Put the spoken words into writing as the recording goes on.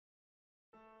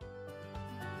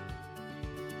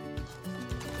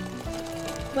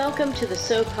Welcome to the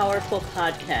So Powerful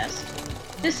podcast.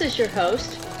 This is your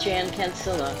host, Jan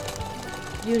Cancilla.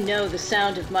 You know the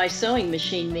sound of my sewing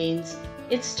machine means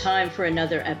it's time for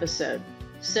another episode.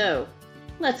 So,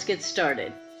 let's get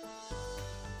started.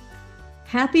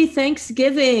 Happy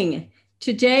Thanksgiving!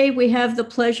 Today we have the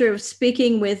pleasure of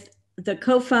speaking with the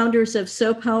co-founders of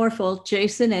So Powerful,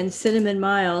 Jason and Cinnamon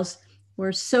Miles.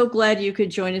 We're so glad you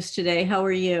could join us today. How are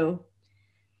you?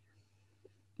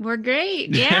 We're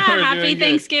great. Yeah. Happy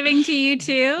Thanksgiving to you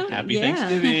too. Happy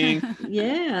Thanksgiving.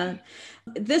 Yeah.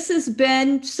 This has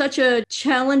been such a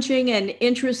challenging and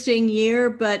interesting year,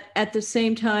 but at the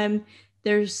same time,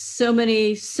 there's so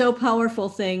many so powerful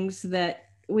things that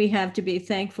we have to be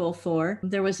thankful for.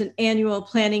 There was an annual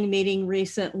planning meeting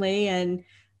recently, and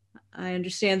I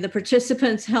understand the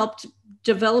participants helped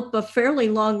develop a fairly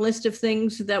long list of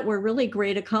things that were really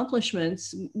great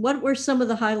accomplishments. What were some of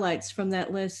the highlights from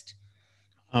that list?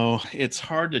 Oh, it's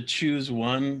hard to choose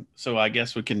one. So I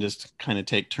guess we can just kind of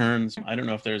take turns. I don't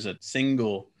know if there's a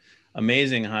single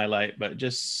amazing highlight, but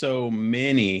just so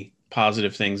many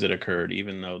positive things that occurred,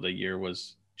 even though the year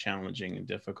was challenging and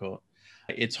difficult.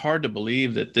 It's hard to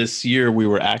believe that this year we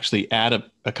were actually at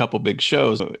a couple big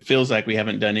shows. It feels like we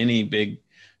haven't done any big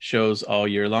shows all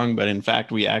year long, but in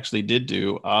fact we actually did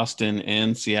do Austin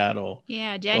and Seattle.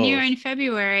 Yeah, January and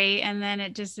February, and then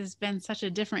it just has been such a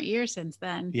different year since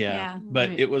then. Yeah. But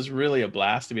right. It was really a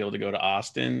blast to be able to go to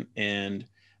Austin, and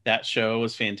that show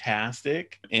was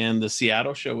fantastic, and the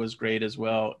Seattle show was great as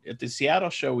well. At the Seattle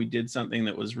show we did something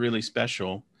that was really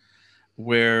special,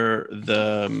 where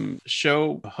the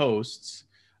show hosts,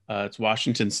 it's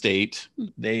Washington State.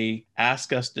 They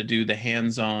asked us to do the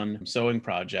hands-on sewing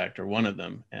project, or one of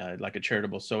them, like a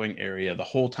charitable sewing area the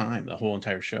whole time, the whole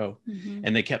entire show. Mm-hmm.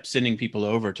 And they kept sending people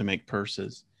over to make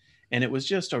purses. And it was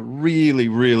just a really,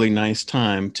 really nice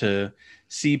time to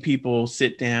see people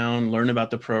sit down, learn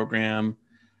about the program,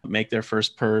 make their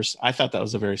first purse. I thought that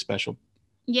was a very special.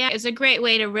 Yeah, it's a great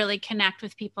way to really connect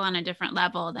with people on a different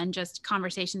level than just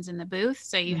conversations in the booth.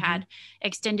 So you had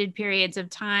extended periods of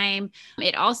time.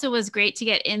 It also was great to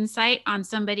get insight on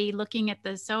somebody looking at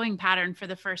the sewing pattern for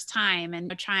the first time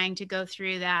and trying to go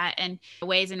through that and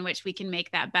ways in which we can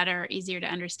make that better, easier to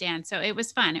understand. So it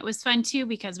was fun. It was fun too,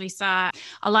 because we saw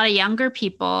a lot of younger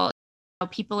people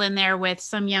in there with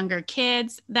some younger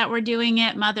kids that were doing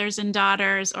it, mothers and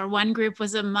daughters, or one group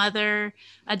was a mother,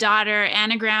 a daughter,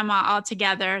 and a grandma all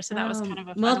together. So that was kind of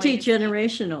a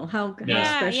multi-generational. How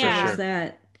special is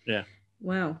that? Yeah.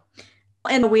 Wow.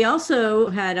 And we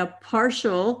also had a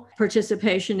partial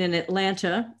participation in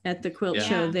Atlanta at the quilt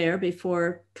show there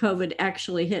before COVID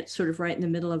actually hit, sort of right in the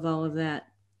middle of all of that.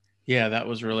 Yeah, that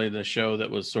was really the show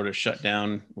that was sort of shut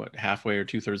down, halfway or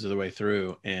 2/3 of the way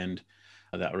through. And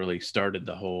that really started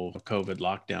the whole COVID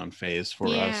lockdown phase for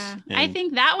us. And I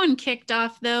think that one kicked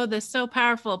off, though, the So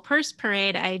Powerful Purse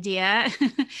Parade idea.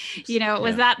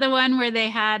 Was that the one where they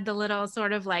had the little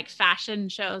sort of like fashion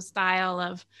show style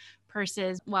of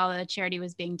purses while the charity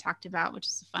was being talked about, which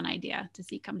is a fun idea to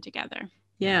see come together.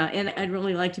 Yeah, and I'd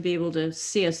really like to be able to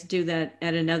see us do that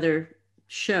at another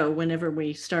show whenever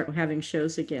we start having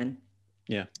shows again.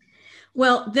 Yeah.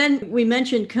 Well, then we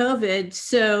mentioned COVID.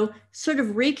 So sort of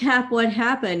recap what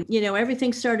happened.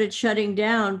 Everything started shutting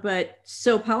down, but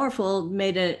So Powerful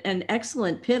made an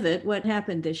excellent pivot. What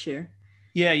happened this year?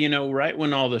 Yeah, right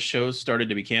when all the shows started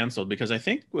to be canceled, because I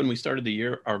think when we started the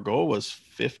year, our goal was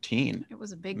 15. It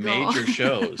was a big goal. Major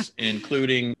shows,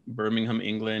 including Birmingham,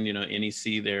 England,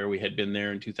 NEC there. We had been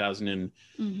there in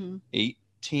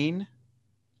 2018.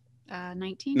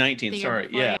 19, sorry.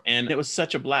 Yeah. And it was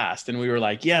such a blast. And we were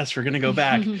like, yes, we're going to go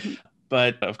back.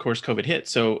 But of course, COVID hit.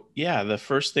 So yeah, the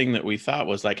first thing that we thought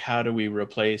was like, how do we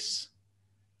replace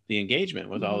the engagement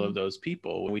with all of those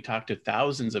people? We talked to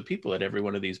thousands of people at every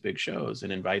one of these big shows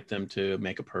and invite them to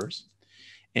make a purse.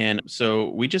 And so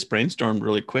we just brainstormed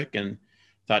really quick and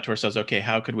thought to ourselves, okay,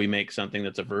 how could we make something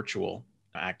that's a virtual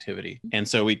activity? And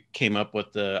so we came up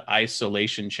with the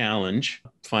isolation challenge.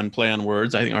 Fun play on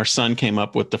words. I think our son came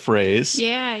up with the phrase.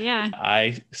 Yeah.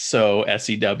 I sew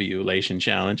SEW Lation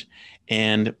challenge.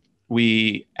 And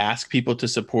we asked people to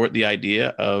support the idea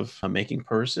of making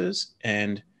purses.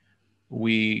 And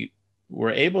we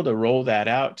were able to roll that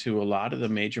out to a lot of the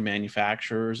major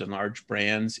manufacturers and large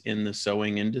brands in the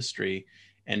sewing industry,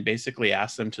 and basically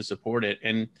ask them to support it.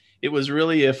 And it was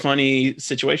really a funny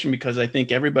situation, because I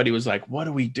think everybody was like, what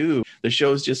do we do? The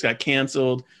shows just got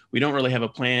canceled. We don't really have a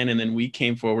plan. And then we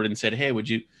came forward and said, hey, would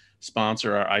you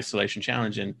sponsor our isolation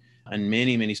challenge? And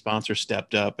many, many sponsors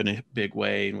stepped up in a big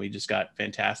way. And we just got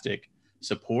fantastic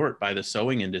support by the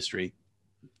sewing industry.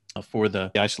 for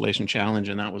the isolation challenge.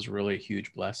 And that was really a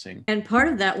huge blessing. And part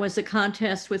of that was a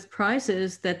contest with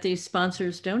prizes that these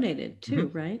sponsors donated too,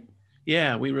 right?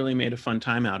 Yeah, we really made a fun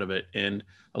time out of it. And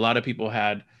a lot of people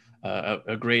had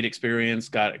a great experience,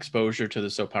 got exposure to the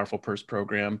So Powerful Purse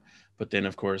program. But then,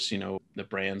 of course, the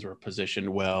brands were positioned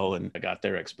well and got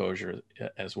their exposure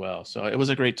as well. So it was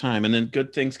a great time. And then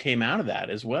good things came out of that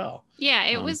as well. Yeah,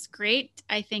 it was great.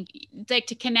 I think like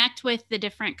to connect with the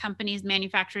different companies,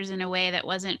 manufacturers in a way that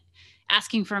wasn't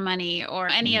asking for money or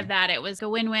any of that. It was a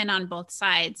win-win on both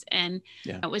sides. And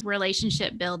it was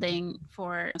relationship building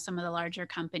for some of the larger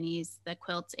companies, the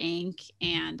Quilts Inc.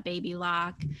 and Baby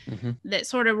Lock, that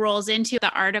sort of rolls into the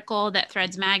article that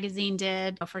Threads Magazine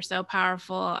did for So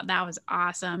Powerful. That was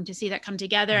awesome to see that come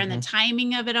together and the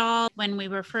timing of it all when we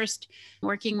were first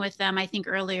working with them, I think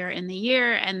earlier in the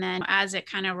year. And then as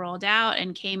it kind of rolled out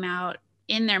and came out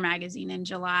in their magazine in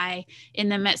July, in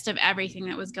the midst of everything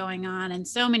that was going on. And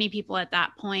so many people at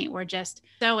that point were just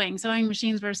sewing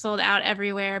machines were sold out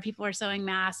everywhere. People were sewing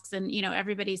masks and,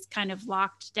 everybody's kind of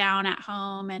locked down at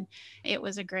home. And it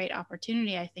was a great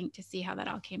opportunity, I think, to see how that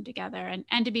all came together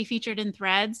and to be featured in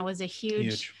Threads was a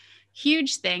huge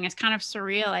thing. It's kind of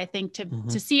surreal, I think,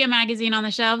 to see a magazine on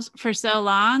the shelves for so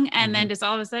long and then just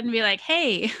all of a sudden be like,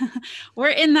 hey, we're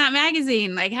in that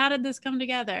magazine. Like, how did this come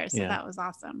together? So that was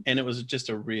awesome. And it was just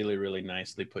a really, really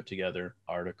nicely put together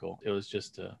article. It was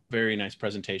just a very nice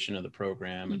presentation of the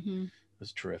program. And it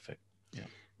was terrific. Yeah.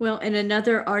 Well, and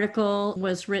another article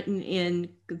was written in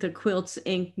the Quilts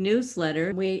Inc.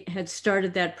 newsletter. We had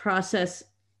started that process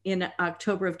in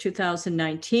October of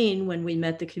 2019, when we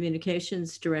met the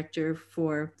communications director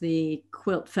for the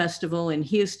Quilt Festival in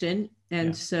Houston.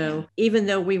 And so even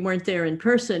though we weren't there in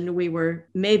person, we were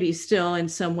maybe still in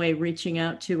some way reaching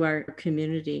out to our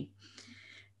community.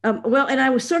 Well, and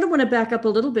I sort of want to back up a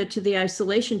little bit to the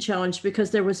isolation challenge,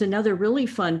 because there was another really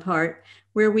fun part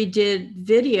where we did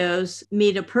videos,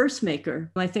 Meet a Purse Maker.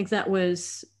 I think that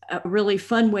was a really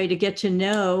fun way to get to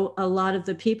know a lot of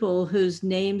the people whose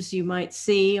names you might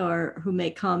see or who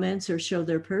make comments or show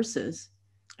their purses.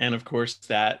 And of course,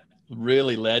 that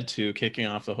really led to kicking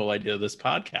off the whole idea of this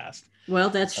podcast. Well,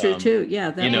 that's true too.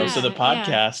 Yeah. So the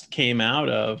podcast came out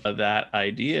of that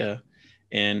idea,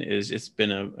 and it's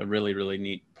been a really, really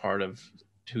neat part of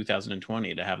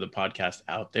 2020 to have the podcast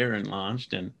out there and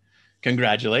launched. And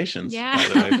congratulations, by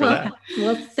the way, for that.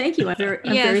 Well, thank you. I'm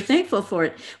very thankful for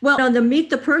it. Well, on the Meet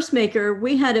the Purse Maker,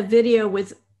 we had a video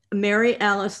with Mary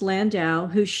Alice Landau,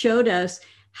 who showed us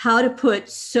how to put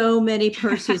so many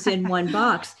purses in one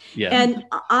box. And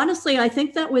honestly, I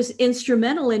think that was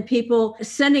instrumental in people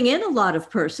sending in a lot of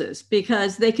purses,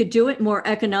 because they could do it more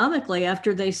economically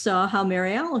after they saw how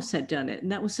Mary Alice had done it.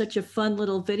 And that was such a fun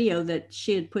little video that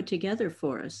she had put together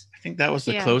for us. I think that was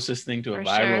the closest thing to a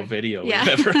viral video we've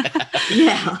ever had.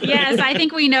 Yes, I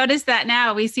think we noticed that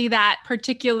now. We see that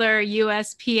particular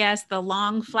USPS, the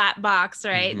long flat box,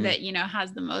 right, that,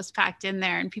 has the most packed in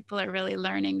there, and people are really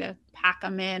learning to pack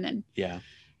them in and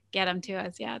get them to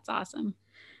us. Yeah, it's awesome.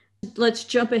 Let's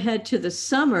jump ahead to the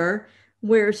summer,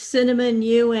 where Cinnamon,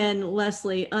 you and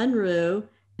Leslie Unruh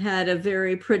had a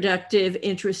very productive,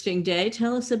 interesting day.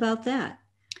 Tell us about that.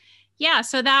 Yeah,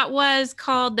 so that was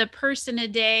called the Person a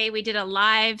Day. We did a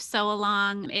live sew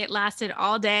along. It lasted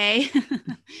all day,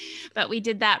 but we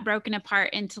did that broken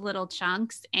apart into little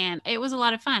chunks, and it was a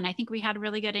lot of fun. I think we had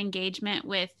really good engagement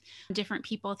with different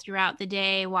people throughout the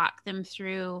day, walk them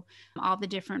through all the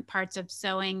different parts of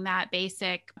sewing that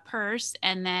basic purse,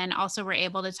 and then also were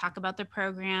able to talk about the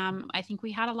program. I think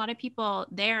we had a lot of people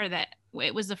there that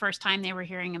it was the first time they were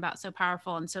hearing about So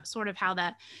Powerful. And so sort of how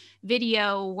that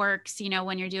video works,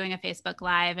 when you're doing a Facebook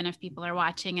Live, and if people are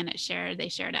watching and it's shared, they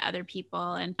share to other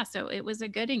people. And so it was a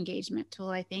good engagement tool,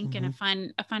 I think, and a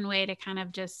fun way to kind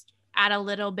of just add a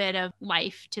little bit of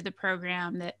life to the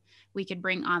program that we could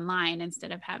bring online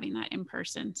instead of having that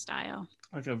in-person style.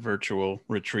 Like a virtual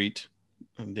retreat,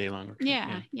 a day-long retreat.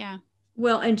 Yeah.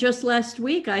 Well, and just last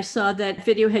week, I saw that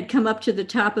video had come up to the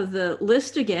top of the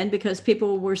list again because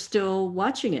people were still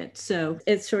watching it. So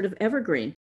it's sort of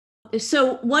evergreen.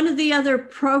 So one of the other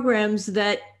programs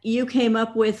that you came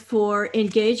up with for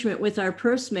engagement with our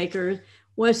purse makers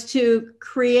was to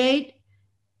create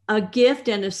a gift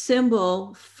and a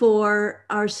symbol for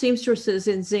our seamstresses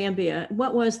in Zambia.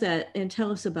 What was that? And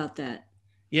tell us about that.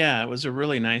 Yeah, it was a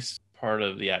really nice part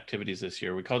of the activities this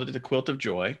year. We called it the Quilt of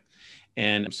Joy.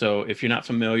 And so if you're not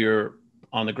familiar,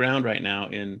 on the ground right now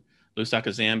in Lusaka,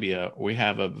 Zambia, we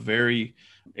have a very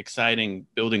exciting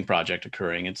building project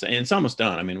occurring. It's almost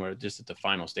done. I mean, we're just at the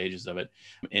final stages of it.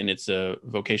 And it's a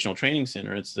vocational training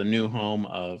center. It's the new home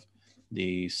of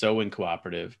the sewing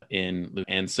cooperative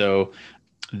and so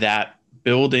that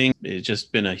building. It's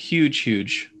just been a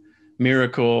huge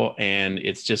miracle, and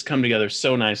it's just come together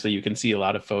so nicely. You can see a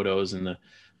lot of photos and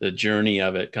the journey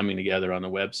of it coming together on the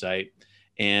website.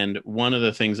 And one of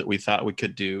the things that we thought we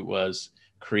could do was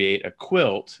create a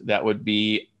quilt that would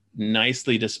be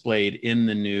nicely displayed in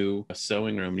the new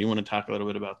sewing room. You want to talk a little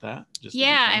bit about that?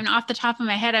 Yeah, and off the top of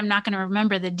my head, I'm not going to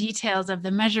remember the details of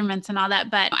the measurements and all that,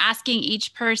 but asking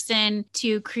each person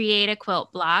to create a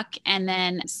quilt block, and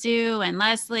then Sue and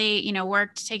Leslie,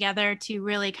 worked together to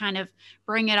really kind of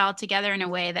bring it all together in a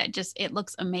way that just, it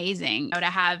looks amazing. To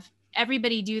have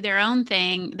everybody do their own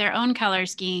thing, their own color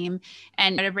scheme,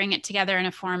 and to bring it together in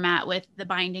a format with the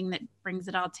binding that brings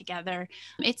it all together.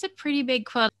 It's a pretty big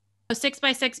quilt.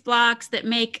 6x6 blocks that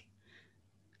make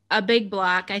a big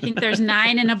block. I think there's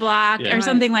 9 in a block or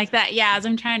something like that. Yeah, as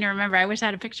I'm trying to remember, I wish I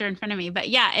had a picture in front of me, but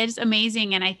yeah, it's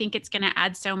amazing. And I think it's going to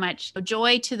add so much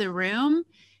joy to the room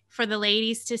for the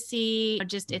ladies to see.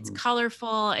 Just it's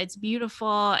colorful, it's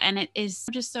beautiful, and it is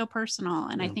just so personal.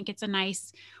 And I think it's a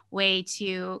nice way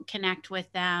to connect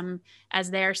with them as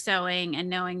they're sewing, and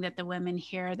knowing that the women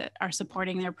here that are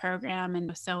supporting their program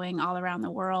and sewing all around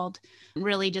the world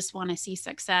really just want to see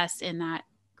success in that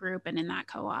group and in that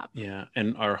co-op. Yeah.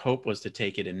 And our hope was to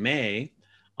take it in May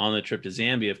on the trip to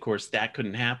Zambia. Of course, that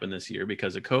couldn't happen this year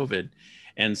because of COVID.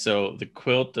 And so the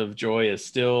Quilt of Joy is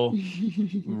still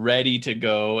ready to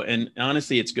go. And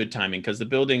honestly, it's good timing because the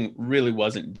building really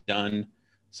wasn't done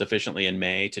sufficiently in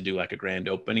May to do like a grand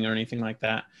opening or anything like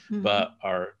that. But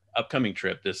our upcoming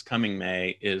trip this coming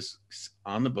May is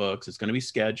on the books. It's going to be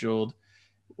scheduled.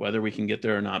 Whether we can get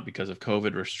there or not because of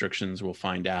COVID restrictions, we'll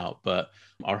find out. But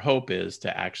our hope is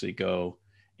to actually go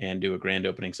and do a grand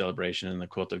opening celebration, and the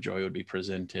Quilt of Joy would be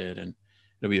presented, and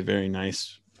it'll be a very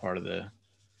nice part of the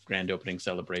grand opening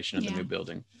celebration of the new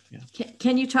building. Yeah.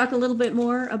 Can you talk a little bit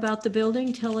more about the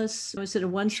building? Tell us, was it a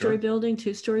one-story building,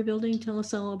 two-story building? Tell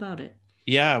us all about it.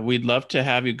 Yeah, we'd love to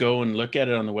have you go and look at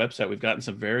it on the website. We've gotten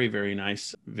some very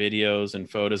nice videos and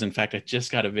photos. In fact, I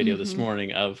just got a video this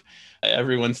morning of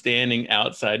everyone standing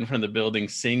outside in front of the building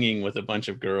singing with a bunch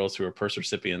of girls who are purse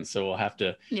recipients. So we'll have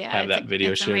to have that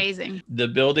video shared. Amazing. The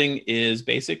building is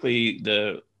basically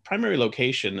the primary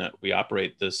location that we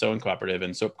operate the Sewing Cooperative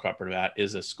and Soap Cooperative at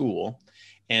is a school.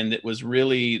 And it was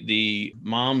really the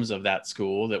moms of that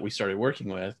school that we started working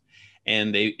with.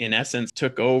 And they, in essence,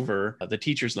 took over the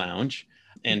teacher's lounge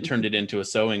and turned it into a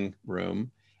sewing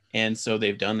room. And so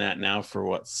they've done that now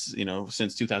for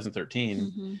since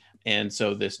 2013. And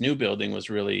so this new building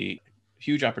was really a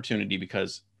huge opportunity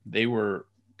because they were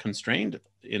constrained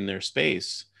in their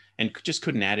space and just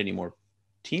couldn't add any more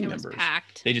team members. Was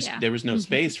packed. There was no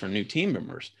space for new team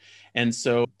members. And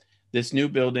so this new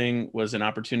building was an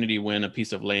opportunity when a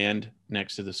piece of land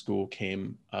next to the school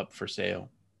came up for sale.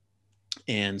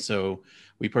 And so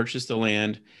we purchased the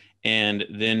land and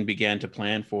then began to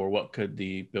plan for what could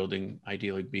the building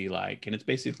ideally be like. And it's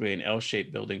basically an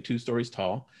L-shaped building, 2 stories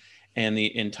tall. And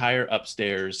the entire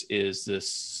upstairs is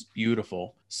this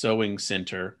beautiful sewing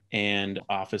center and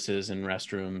offices and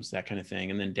restrooms, that kind of thing.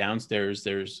 And then downstairs,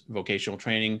 there's vocational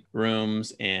training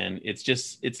rooms. And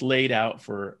it's laid out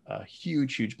for a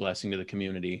huge blessing to the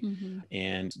community.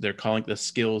 And they're calling it the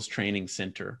Skills Training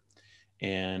Center.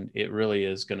 And it really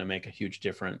is going to make a huge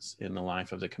difference in the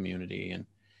life of the community.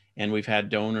 And we've had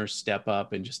donors step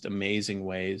up in just amazing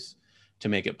ways to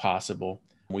make it possible.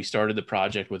 We started the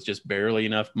project with just barely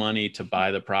enough money to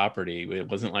buy the property. It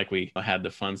wasn't like we had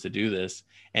the funds to do this.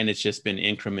 And it's just been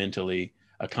incrementally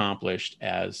accomplished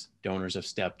as donors have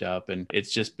stepped up. And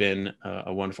it's just been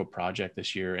a wonderful project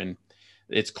this year. And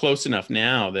it's close enough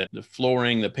now that the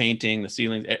flooring, the painting, the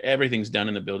ceilings, everything's done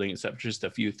in the building except just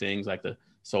a few things like the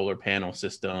solar panel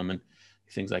system and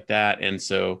things like that. And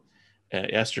so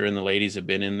Esther and the ladies have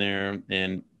been in there,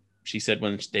 and she said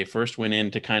when they first went in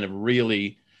to kind of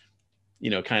really,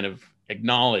 kind of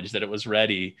acknowledge that it was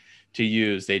ready to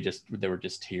use, there were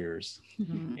just tears.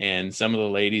 And some of the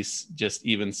ladies just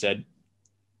even said,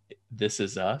 "This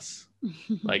is us."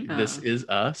 Like, this is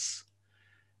us.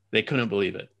 They couldn't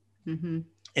believe it.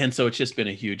 And so it's just been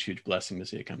a huge blessing to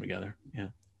see it come together. Yeah.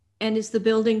 And is the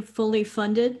building fully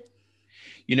funded?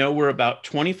 We're about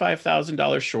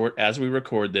 $25,000 short as we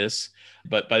record this,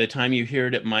 but by the time you hear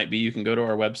it, it might be. You can go to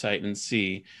our website and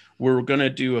see. We're going to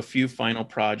do a few final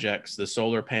projects, the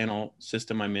solar panel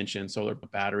system I mentioned, solar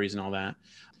batteries and all that.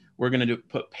 We're going to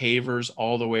put pavers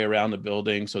all the way around the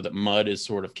building so that mud is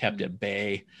sort of kept at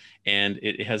bay, and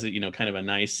it has a kind of a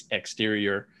nice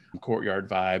exterior courtyard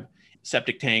vibe.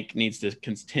 Septic tank needs to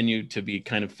continue to be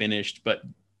kind of finished, but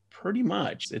pretty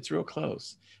much it's real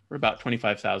close. We're about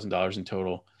 $25,000 in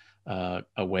total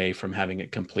away from having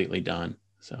it completely done.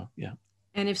 So, yeah.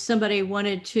 And if somebody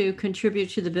wanted to contribute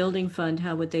to the building fund,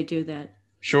 how would they do that?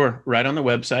 Sure. Right on the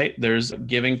website, there's a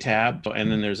giving tab and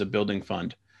then there's a building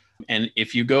fund. And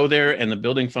if you go there and the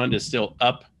building fund is still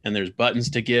up and there's buttons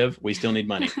to give, we still need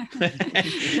money.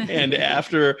 And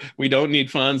after we don't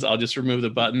need funds, I'll just remove the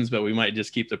buttons, but we might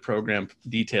just keep the program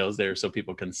details there so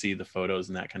people can see the photos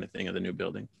and that kind of thing of the new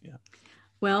building. Yeah.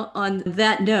 Well, on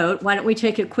that note, why don't we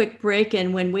take a quick break?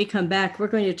 And when we come back, we're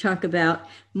going to talk about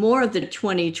more of the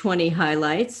 2020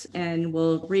 highlights, and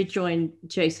we'll rejoin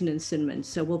Jason and Cinnamon.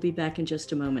 So we'll be back in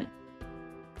just a moment.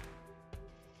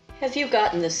 Have you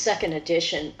gotten the second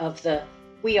edition of the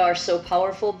We Are So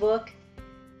Powerful book?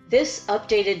 This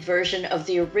updated version of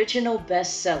the original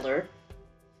bestseller,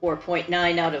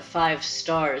 4.9 out of 5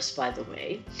 stars, by the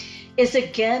way, is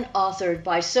again authored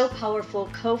by So Powerful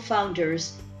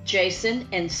co-founders Jason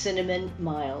and Cinnamon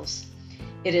Miles.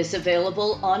 It is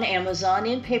available on Amazon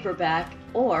in paperback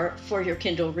or for your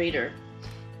Kindle reader.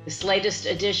 This latest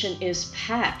edition is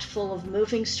packed full of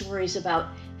moving stories about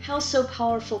how So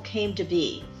Powerful came to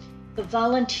be, the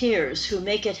volunteers who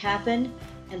make it happen,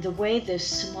 and the way this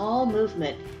small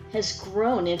movement has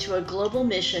grown into a global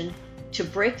mission to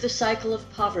break the cycle of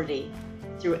poverty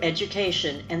through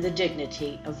education and the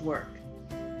dignity of work.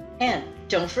 And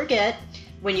don't forget,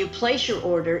 when you place your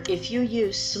order, if you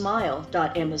use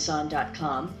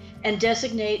smile.amazon.com and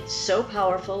designate So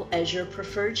Powerful as your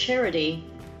preferred charity,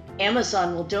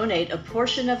 Amazon will donate a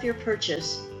portion of your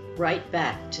purchase right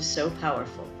back to So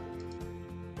Powerful.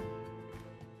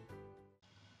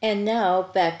 And now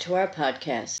back to our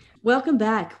podcast. Welcome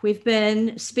back. We've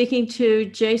been speaking to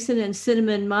Jason and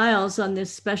Cinnamon Miles on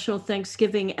this special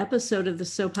Thanksgiving episode of the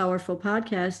So Powerful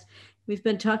podcast. We've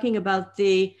been talking about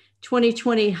the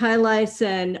 2020 highlights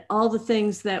and all the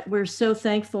things that we're so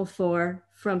thankful for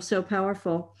from So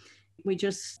Powerful. We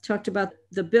just talked about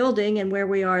the building and where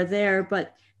we are there,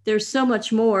 but there's so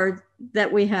much more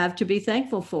that we have to be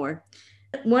thankful for.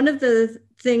 One of the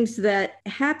things that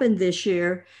happened this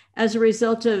year as a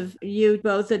result of you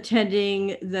both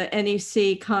attending the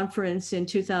NEC conference in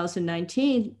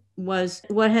 2019 was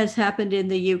what has happened in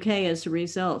the UK as a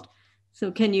result.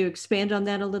 So can you expand on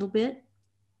that a little bit?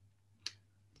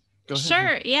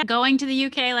 Sure. Yeah. Going to the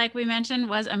UK, like we mentioned,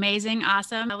 was amazing.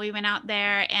 Awesome. We went out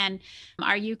there and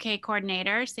our UK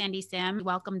coordinator, Sandy Sim,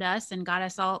 welcomed us and got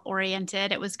us all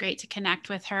oriented. It was great to connect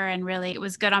with her, and really it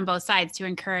was good on both sides to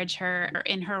encourage her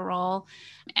in her role.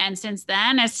 And since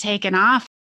then it's taken off.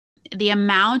 The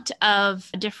amount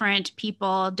of different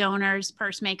people, donors,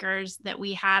 purse makers that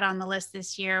we had on the list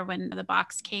this year when the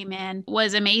box came in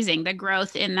was amazing. The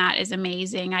growth in that is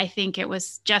amazing. I think it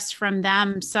was just from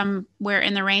them somewhere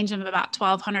in the range of about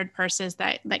 1,200 purses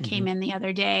that came in the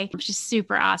other day, which is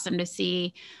super awesome to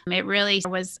see. It really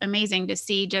was amazing to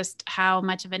see just how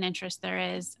much of an interest there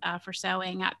is for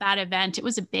sewing at that event. It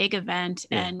was a big event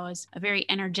and it was a very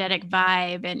energetic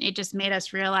vibe, and it just made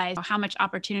us realize how much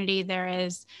opportunity there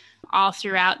is all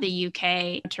throughout the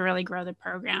UK to really grow the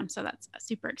program. So that's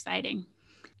super exciting.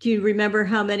 Do you remember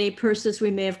how many purses we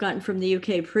may have gotten from the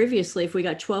UK previously? If we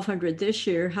got 1,200 this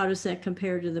year, how does that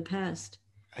compare to the past?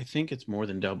 I think it's more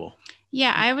than double.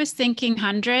 Yeah, I was thinking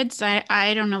hundreds.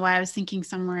 I don't know why I was thinking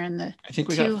somewhere in the I think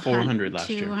we got 400 last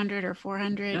year. 200 or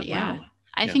 400. Oh, yeah. wow.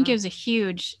 I think it was a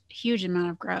huge amount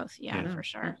of growth. Yeah, for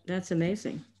sure. That's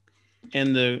amazing.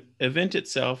 And the event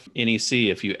itself, NEC,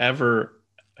 if you ever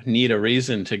need a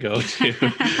reason to go to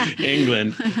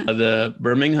England, the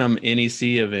Birmingham NEC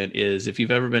event is, if you've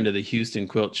ever been to the Houston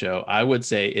Quilt Show, I would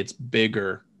say it's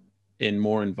bigger and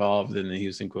more involved than the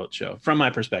Houston Quilt Show, from my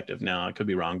perspective. Now, I could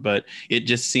be wrong, but it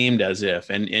just seemed as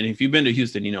if, and if you've been to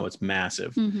Houston, you know it's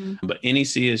massive. But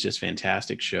NEC is just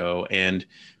fantastic show, and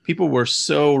people were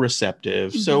so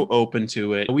receptive, so open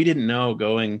to it. We didn't know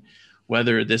going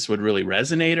whether this would really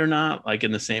resonate or not, like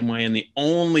in the same way. And the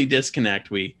only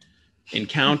disconnect we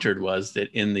encountered was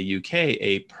that in the UK,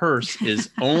 a purse is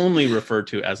only referred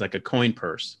to as like a coin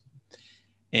purse.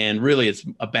 And really it's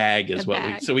a bag is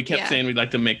so we kept saying we'd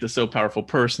like to make the So Powerful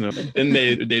purse. And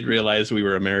then they'd realize we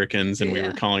were Americans and we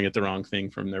were calling it the wrong thing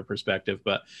from their perspective.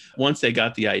 But once they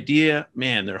got the idea,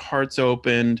 man, their hearts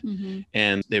opened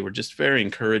and they were just very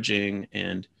encouraging.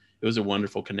 And it was a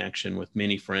wonderful connection with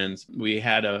many friends. We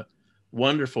had a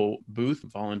wonderful booth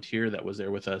volunteer that was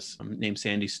there with us named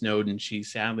Sandy Snowden. She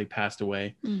sadly passed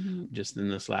away just in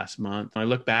this last month. I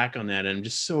look back on that and I'm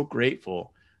just so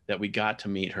grateful that we got to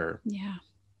meet her. Yeah.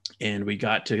 And we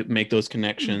got to make those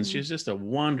connections. She's just a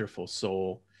wonderful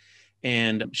soul.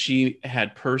 And she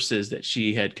had purses that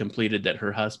she had completed that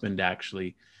her husband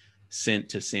actually sent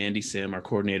to Sandy Sim, our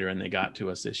coordinator, and they got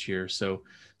to us this year. So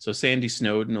Sandy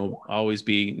Snowden will always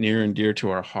be near and dear to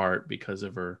our heart because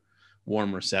of her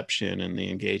warm reception and the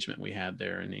engagement we had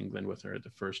there in England with her the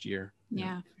first year.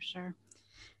 Yeah, for sure.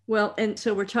 Well, and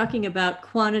so we're talking about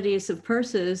quantities of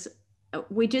purses.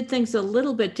 We did things a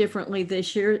little bit differently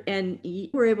this year, and you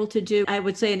were able to do, I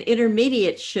would say, an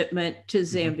intermediate shipment to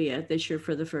Zambia this year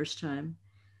for the first time.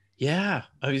 Yeah,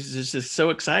 it's just so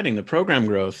exciting. The program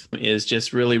growth is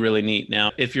just really, really neat.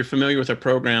 Now, if you're familiar with our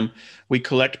program, we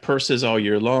collect purses all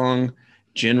year long,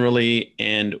 generally,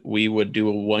 and we would do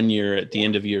a 1 year at the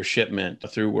end of year shipment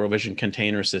through World Vision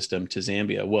container system to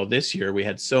Zambia. Well, this year we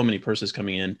had so many purses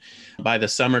coming in. By the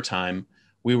summertime,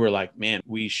 we were like, man,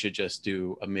 we should just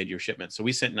do a mid-year shipment. So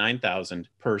we sent 9,000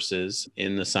 purses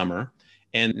in the summer,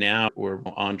 and now we're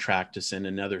on track to send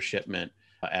another shipment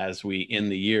as we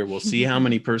end the year. We'll see how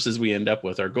many purses we end up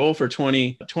with. Our goal for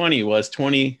 2020 was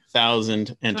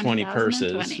 20,020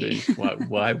 purses.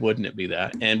 Why wouldn't it be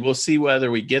that? And we'll see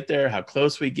whether we get there, how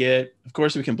close we get. Of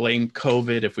course, we can blame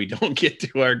COVID if we don't get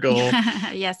to our goal.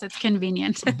 Yes, it's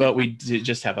convenient. But we did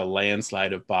just have a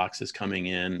landslide of boxes coming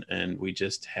in, and we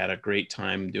just had a great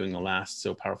time doing the last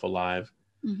So Powerful Live.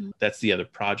 Mm-hmm. That's the other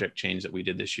project change that we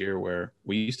did this year, where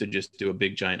we used to just do a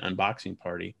big giant unboxing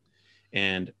party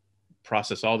and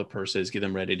process all the purses, get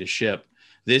them ready to ship.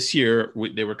 This year,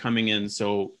 they were coming in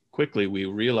so quickly, we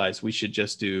realized we should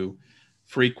just do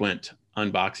frequent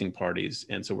unboxing parties.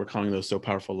 And so we're calling those So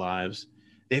Powerful Lives.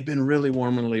 They've been really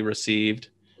warmly received.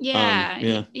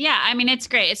 Yeah. I mean, it's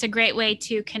great. It's a great way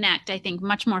to connect, I think,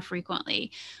 much more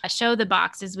frequently. Show the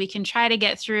boxes we can try to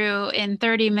get through in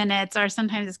 30 minutes, or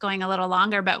sometimes it's going a little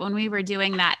longer. But when we were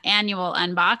doing that annual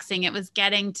unboxing, it was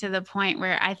getting to the point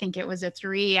where I think it was a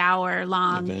 3-hour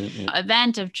long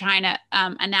event of trying to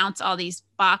announce all these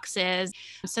boxes.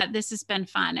 So this has been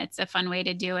fun. It's a fun way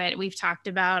to do it. We've talked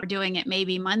about doing it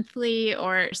maybe monthly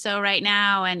or so right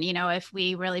now. And, if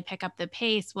we really pick up the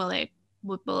pace, will it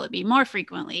be more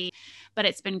frequently? But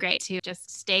it's been great to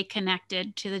just stay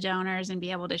connected to the donors and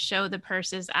be able to show the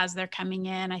purses as they're coming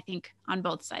in. I think on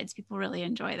both sides, people really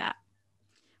enjoy that.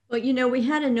 Well, we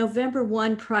had a November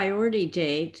 1 priority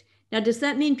date. Now, does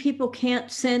that mean people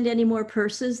can't send any more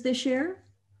purses this year?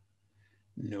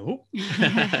 Nope.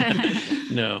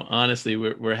 No, honestly,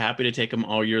 we're happy to take them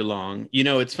all year long.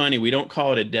 It's funny. We don't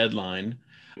call it a deadline.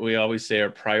 We always say our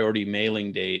priority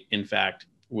mailing date. In fact,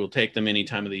 we'll take them any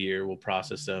time of the year, we'll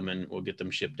process them, and we'll get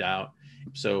them shipped out.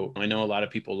 So I know a lot of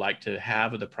people like to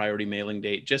have the priority mailing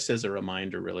date just as a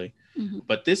reminder, really. Mm-hmm.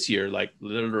 But this year, like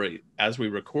literally, as we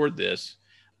record this,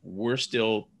 we're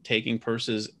still taking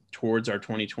purses towards our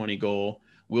 2020 goal.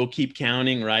 We'll keep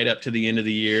counting right up to the end of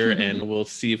the year, and we'll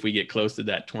see if we get close to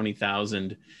that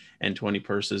 20,020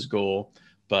 purses goal.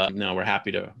 But no, we're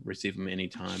happy to receive them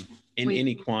anytime, in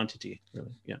any quantity,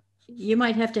 really. Yeah. You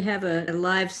might have to have a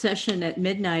live session at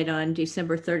midnight on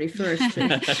December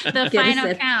 31st. The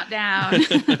final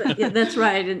countdown. Yeah, that's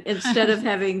right. And instead of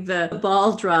having the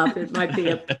ball drop, it might be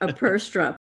a purse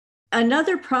drop.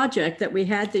 Another project that we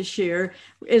had this year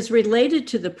is related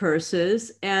to the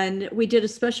purses, and we did a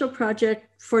special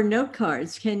project for note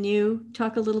cards. Can you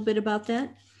talk a little bit about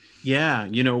that? Yeah.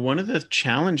 One of the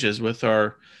challenges with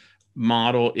our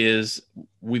model is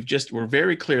we're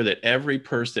very clear that every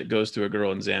purse that goes to a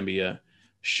girl in Zambia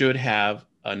should have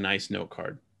a nice note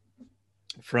card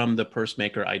from the purse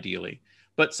maker, ideally.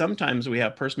 But sometimes we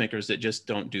have purse makers that just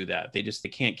don't do that. They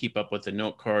can't keep up with the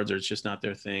note cards, or it's just not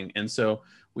their thing. And so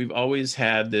we've always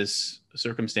had this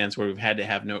circumstance where we've had to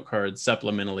have note cards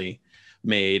supplementally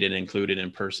made and included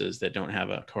in purses that don't have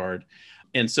a card.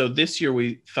 And so this year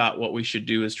we thought what we should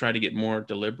do is try to get more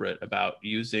deliberate about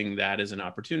using that as an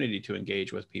opportunity to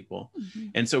engage with people. Mm-hmm.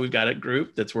 And so we've got a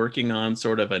group that's working on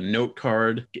sort of a note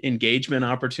card engagement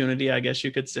opportunity, I guess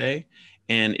you could say.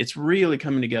 And it's really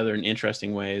coming together in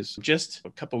interesting ways. Just a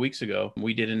couple of weeks ago,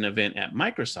 we did an event at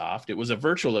Microsoft. It was a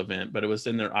virtual event, but it was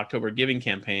in their October Giving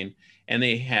campaign. And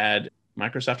they had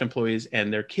Microsoft employees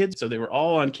and their kids. So they were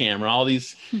all on camera, all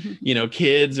these,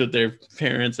 kids with their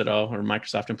parents that all are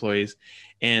Microsoft employees.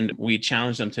 And we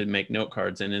challenged them to make note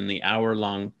cards. And in the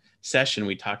hour-long session,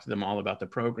 we talked to them all about the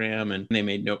program, and they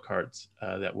made note cards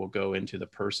that will go into the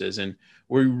purses. And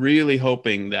we're really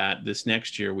hoping that this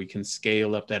next year we can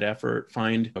scale up that effort,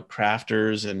 find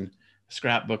crafters and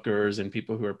scrapbookers and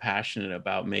people who are passionate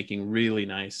about making really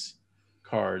nice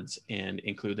cards and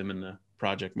include them in the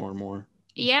project more and more.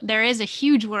 Yeah, there is a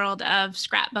huge world of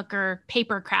scrapbooker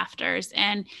paper crafters,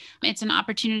 and it's an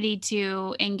opportunity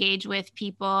to engage with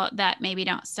people that maybe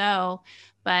don't sew,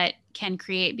 but can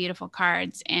create beautiful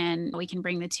cards, and we can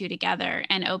bring the two together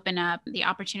and open up the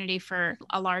opportunity for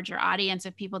a larger audience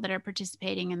of people that are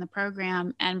participating in the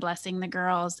program and blessing the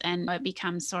girls. And it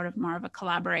becomes sort of more of a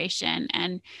collaboration,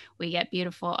 and we get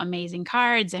beautiful, amazing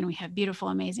cards, and we have beautiful,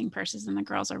 amazing purses, and the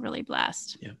girls are really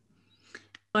blessed. Yeah.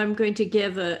 I'm going to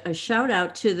give a shout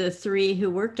out to the three who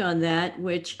worked on that,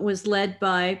 which was led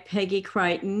by Peggy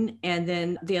Crichton, and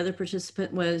then the other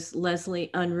participant was Leslie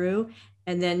Unruh,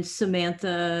 and then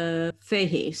Samantha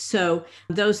Fahey. So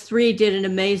those three did an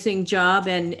amazing job,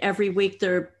 and every week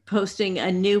they're posting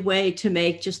a new way to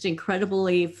make just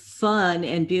incredibly fun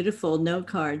and beautiful note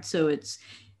cards. So it's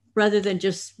rather than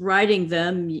just writing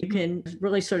them, you can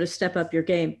really sort of step up your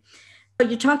game.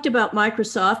 You talked about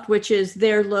Microsoft, which is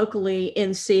there locally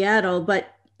in Seattle,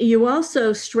 but you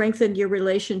also strengthened your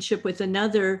relationship with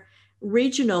another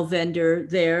regional vendor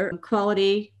there,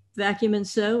 Quality Vacuum and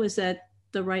Sew. Is that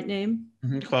the right name?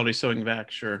 Quality Sewing Vac,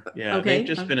 sure. Yeah, Okay. They've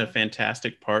just been a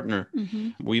fantastic partner.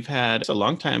 We've had a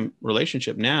long time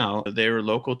relationship now. They were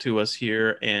local to us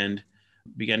here and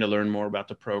began to learn more about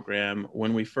the program.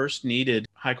 When we first needed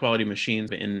high quality machines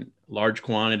in large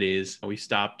quantities, we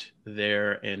stopped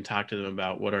there and talked to them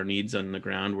about what our needs on the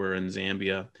ground were in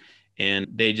Zambia. And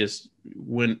they just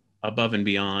went above and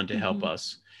beyond to help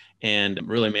us and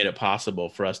really made it possible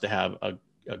for us to have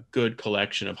a good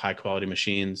collection of high quality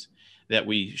machines that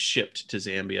we shipped to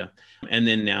Zambia. And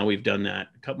then now we've done that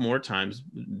a couple more times.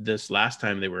 This last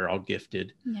time they were all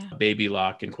gifted. Baby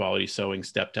Lock and Quality Sewing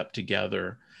stepped up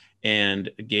together and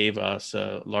gave us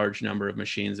a large number of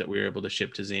machines that we were able to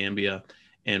ship to Zambia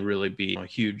and really be a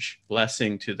huge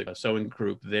blessing to the sewing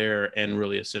group there and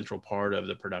really a central part of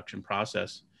the production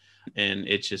process. And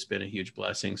it's just been a huge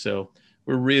blessing. So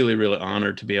we're really, really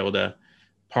honored to be able to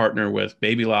partner with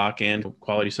Baby Lock and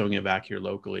Quality Sewing and Vac here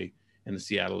locally in the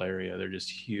Seattle area. They're just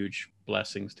huge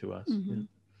blessings to us.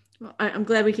 Well, I'm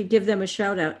glad we could give them a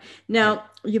shout out. Now,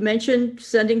 you mentioned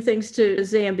sending things to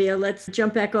Zambia. Let's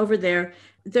jump back over there.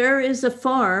 There is a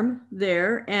farm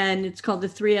there, and it's called the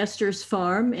Three Esters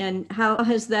Farm. And how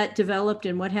has that developed,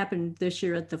 and what happened this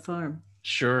year at the farm?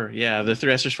 Sure. Yeah. The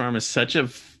Three Esters Farm is such a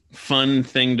fun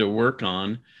thing to work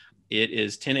on. It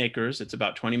is 10 acres. It's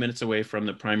about 20 minutes away from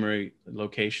the primary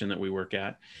location that we work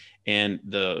at. And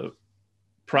the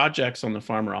projects on the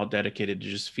farm are all dedicated to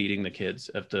just feeding the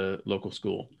kids at the local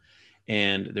school.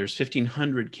 And there's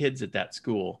 1,500 kids at that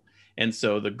school. And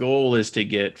so the goal is to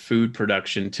get food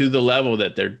production to the level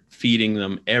that they're feeding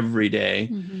them every day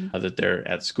that they're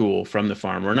at school from the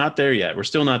farm. We're not there yet. We're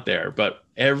still not there. But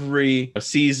every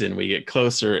season we get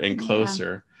closer and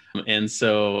closer. And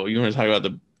so you want to talk about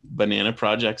the banana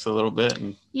projects a little bit?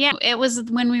 Yeah, it was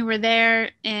when we were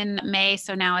there in May.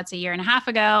 So now it's a year and a half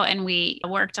ago. And we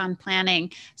worked on planting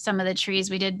some of the trees.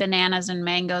 We did bananas and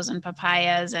mangoes and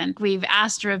papayas. And we've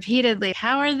asked repeatedly,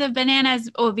 how are the bananas?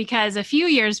 Oh, because a few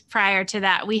years prior to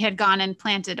that, we had gone and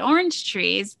planted orange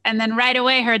trees. And then right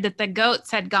away heard that the goats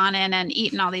had gone in and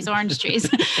eaten all these orange trees.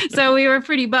 So we were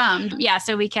pretty bummed. Yeah,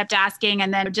 so we kept asking.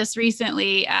 And then just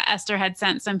recently, Esther had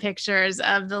sent some pictures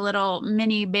of the little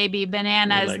mini baby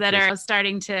bananas that are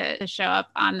starting to show up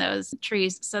on those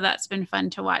trees. So that's been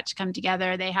fun to watch come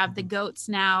together. They have the goats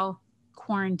now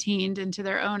quarantined into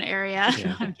their own area.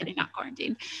 Yeah. I'm kidding, not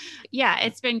quarantined. Yeah,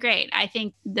 it's been great. I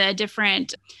think the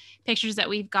different pictures that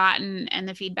we've gotten and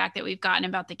the feedback that we've gotten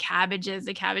about the cabbages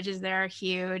there are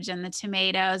huge, and the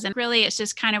tomatoes. And really it's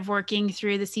just kind of working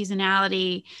through the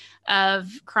seasonality of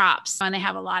crops when they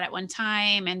have a lot at one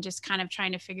time, and just kind of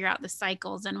trying to figure out the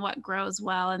cycles and what grows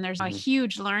well. And there's a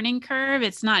huge learning curve.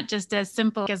 It's not just as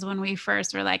simple as when we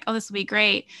first were like, oh, this will be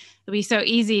great. It'll be so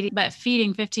easy, but feeding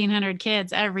 1,500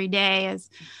 kids every day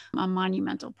is a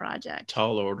monumental project.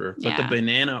 Tall order. But the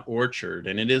banana orchard,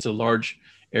 and it is a large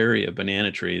area of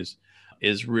banana trees,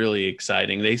 is really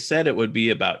exciting. They said it would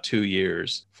be about 2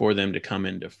 years for them to come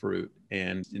into fruit,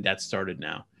 and that started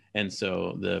now. And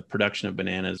so the production of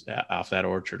bananas off that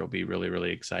orchard will be really,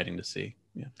 really exciting to see.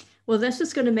 Yeah. Well, this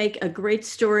is going to make a great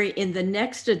story in the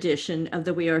next edition of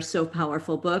the We Are So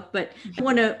Powerful book. But I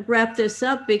want to wrap this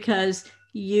up because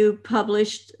you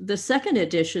published the second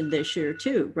edition this year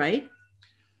too, right?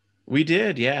 We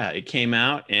did. Yeah. It came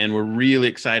out and we're really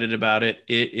excited about it.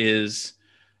 It is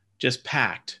just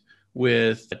packed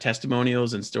with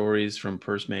testimonials and stories from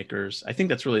purse makers. I think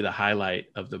that's really the highlight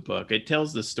of the book. It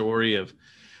tells the story of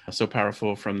So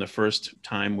Powerful from the first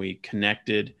time we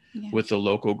connected with the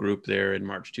local group there in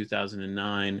March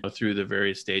 2009 through the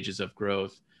various stages of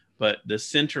growth. But the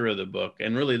center of the book,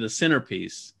 and really the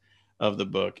centerpiece of the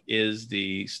book is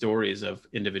the stories of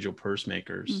individual purse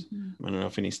makers. I don't know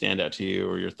if any stand out to you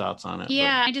or your thoughts on it.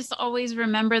 Yeah, I just always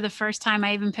remember the first time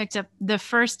I even picked up the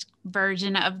first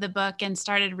version of the book and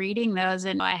started reading those.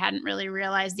 And I hadn't really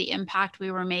realized the impact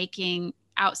we were making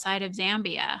outside of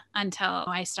Zambia until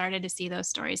I started to see those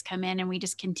stories come in, and we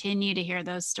just continue to hear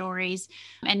those stories.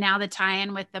 And now the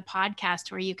tie-in with the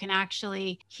podcast where you can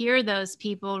actually hear those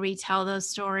people retell those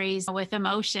stories with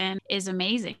emotion is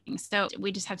amazing. So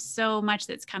we just have so much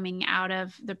that's coming out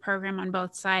of the program on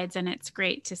both sides, and it's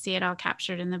great to see it all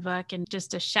captured in the book. And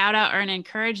just a shout out or an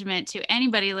encouragement to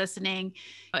anybody listening.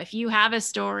 If you have a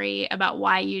story about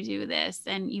why you do this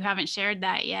and you haven't shared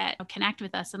that yet, connect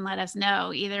with us and let us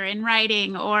know, either in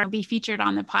writing or be featured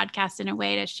on the podcast in a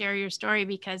way to share your story,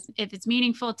 because if it's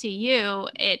meaningful to you,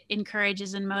 it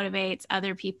encourages and motivates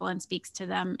other people and speaks to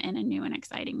them in a new and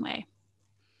exciting way.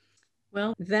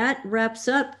 Well, that wraps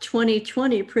up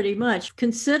 2020 pretty much.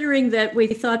 Considering that we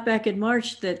thought back in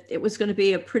March that it was going to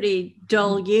be a pretty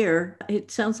dull year, it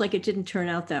sounds like it didn't turn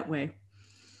out that way.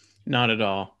 Not at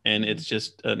all. And it's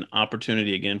just an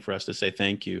opportunity again for us to say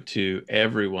thank you to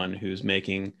everyone who's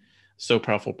making So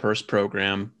Powerful Purse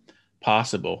program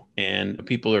possible. And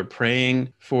people are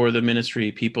praying for the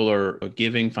ministry. People are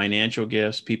giving financial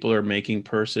gifts. People are making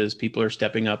purses. People are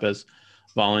stepping up as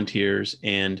volunteers.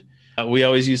 And we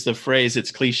always use the phrase,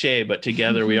 it's cliche, but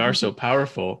together we are so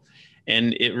powerful.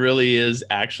 And it really is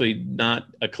actually not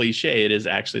a cliche. It is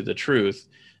actually the truth.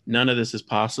 None of this is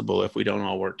possible if we don't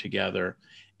all work together.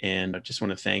 And I just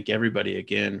want to thank everybody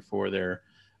again for their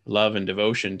love and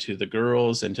devotion to the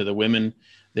girls and to the women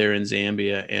there in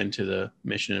Zambia and to the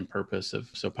mission and purpose of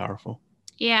So Powerful.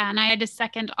 Yeah, and I had to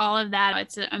second all of that.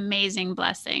 It's an amazing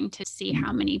blessing to see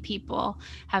how many people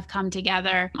have come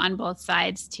together on both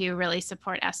sides to really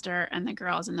support Esther and the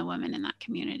girls and the women in that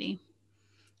community.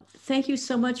 Thank you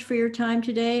so much for your time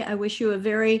today. I wish you a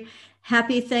very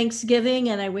happy Thanksgiving,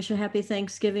 and I wish a happy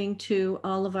Thanksgiving to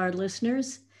all of our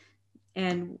listeners.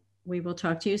 And we will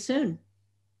talk to you soon.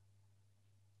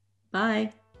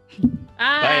 Bye.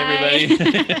 Bye,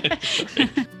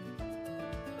 everybody.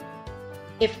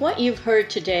 If what you've heard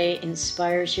today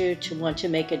inspires you to want to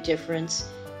make a difference,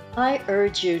 I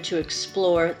urge you to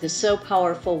explore the So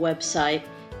Powerful website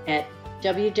at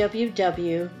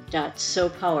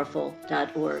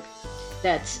www.sopowerful.org.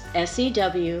 That's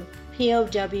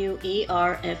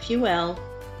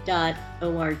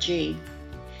SEWPOWERFUL.org.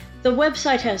 The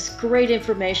website has great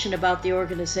information about the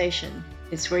organization.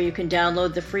 It's where you can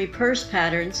download the free purse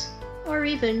patterns or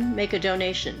even make a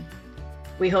donation.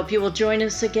 We hope you will join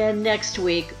us again next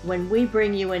week when we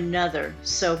bring you another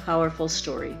So Powerful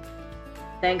story.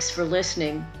 Thanks for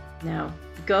listening. Now,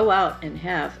 go out and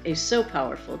have a So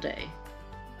Powerful day.